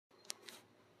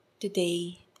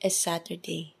Today is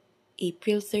Saturday,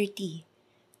 April 30,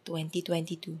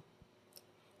 2022.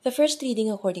 The first reading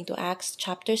according to Acts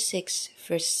chapter 6,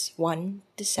 verse 1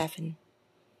 to 7.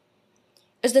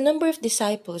 As the number of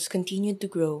disciples continued to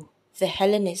grow, the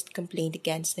Hellenists complained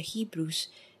against the Hebrews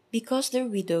because their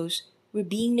widows were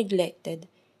being neglected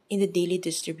in the daily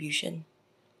distribution.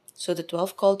 So the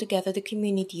 12 called together the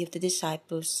community of the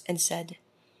disciples and said,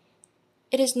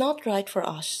 "It is not right for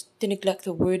us to neglect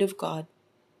the word of God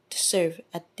to serve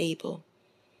at table.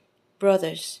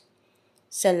 Brothers,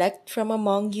 select from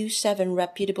among you 7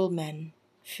 reputable men,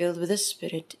 filled with the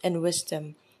Spirit and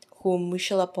wisdom, whom we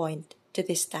shall appoint to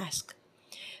this task.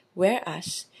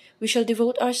 Whereas we shall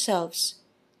devote ourselves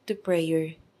to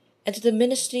prayer and to the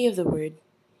ministry of the word."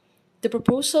 The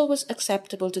proposal was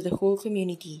acceptable to the whole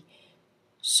community,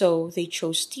 so they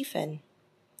chose Stephen,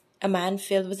 a man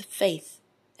filled with faith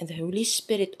and the Holy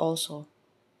Spirit also,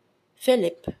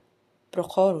 Philip,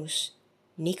 Prochorus,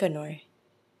 Nicanor,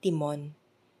 Timon,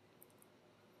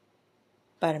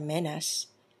 Parmenas,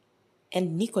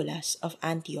 and Nicholas of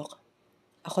Antioch,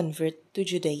 a convert to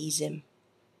Judaism.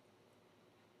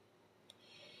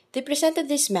 They presented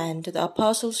this man to the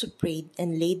apostles who prayed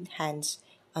and laid hands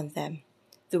on them.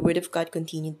 The word of God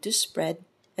continued to spread,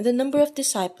 and the number of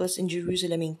disciples in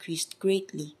Jerusalem increased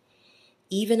greatly.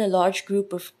 Even a large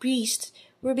group of priests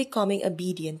were becoming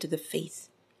obedient to the faith.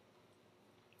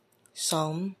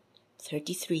 Psalm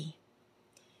 33.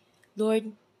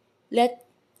 Lord, let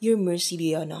your mercy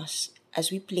be on us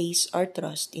as we place our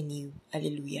trust in you.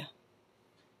 Alleluia.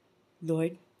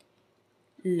 Lord,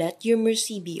 let your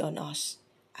mercy be on us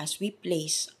as we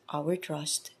place our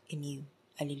trust in you.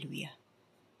 Alleluia.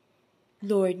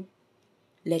 Lord,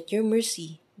 let your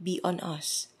mercy be on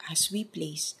us as we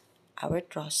place our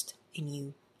trust in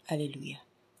you. Alleluia.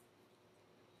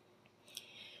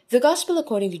 The Gospel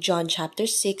according to John chapter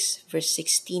 6, verse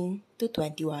 16 to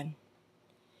 21.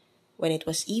 When it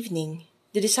was evening,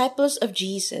 the disciples of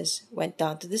Jesus went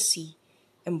down to the sea,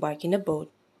 embarked in a boat,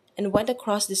 and went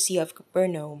across the Sea of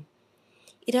Capernaum.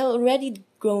 It had already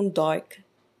grown dark,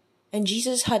 and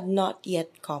Jesus had not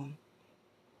yet come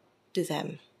to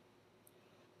them.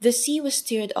 The sea was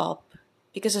stirred up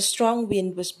because a strong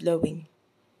wind was blowing.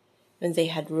 When they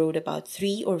had rowed about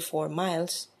 3 or 4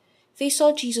 miles, they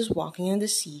saw Jesus walking on the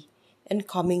sea and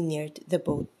coming near the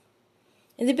boat.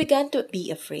 And they began to be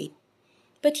afraid.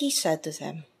 But he said to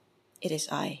them, "It is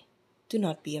I. Do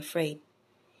not be afraid."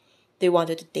 They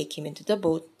wanted to take him into the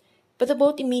boat, but the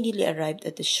boat immediately arrived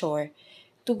at the shore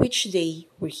to which they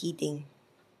were heading.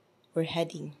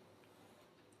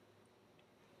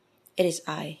 "It is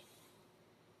I.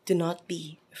 Do not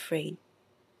be afraid."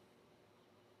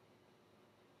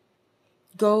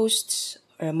 Ghosts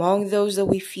are among those that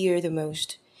we fear the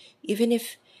most, even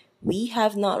if we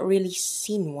have not really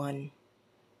seen one.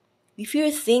 We fear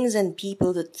things and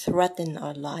people that threaten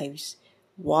our lives,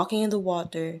 walking in the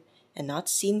water and not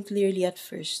seen clearly at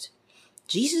first.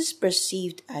 Jesus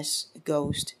perceived as a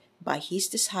ghost by his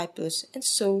disciples, and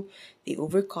so they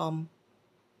overcome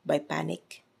by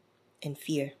panic and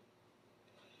fear.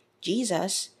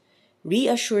 Jesus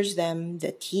reassures them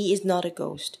that he is not a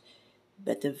ghost,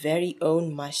 but the very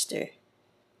own Master,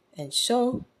 and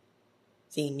so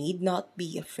they need not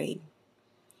be afraid.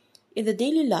 In the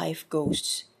daily life,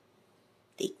 ghosts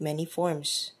take many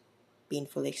forms: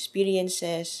 painful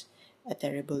experiences, a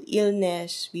terrible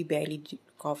illness we barely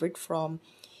recovered from,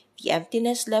 the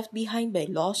emptiness left behind by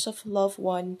loss of a loved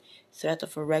one, threat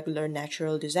of irregular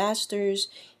natural disasters,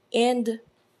 and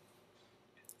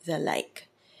the like.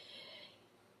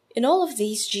 In all of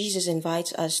these, Jesus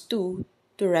invites us to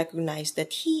recognize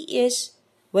that he is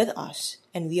with us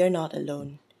and we are not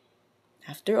alone.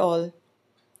 After all,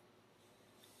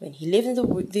 when he lived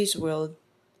in this world,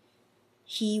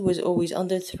 he was always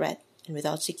under threat and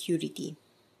without security.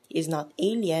 He is not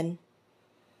alien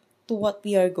to what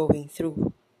we are going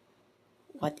through,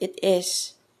 what it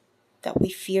is that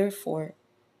we fear for,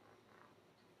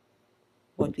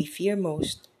 what we fear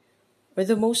most, or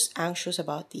the most anxious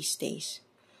about these days.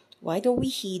 Why don't we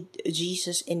heed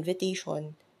Jesus'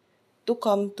 invitation to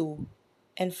come to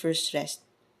and first rest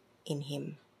in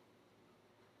him?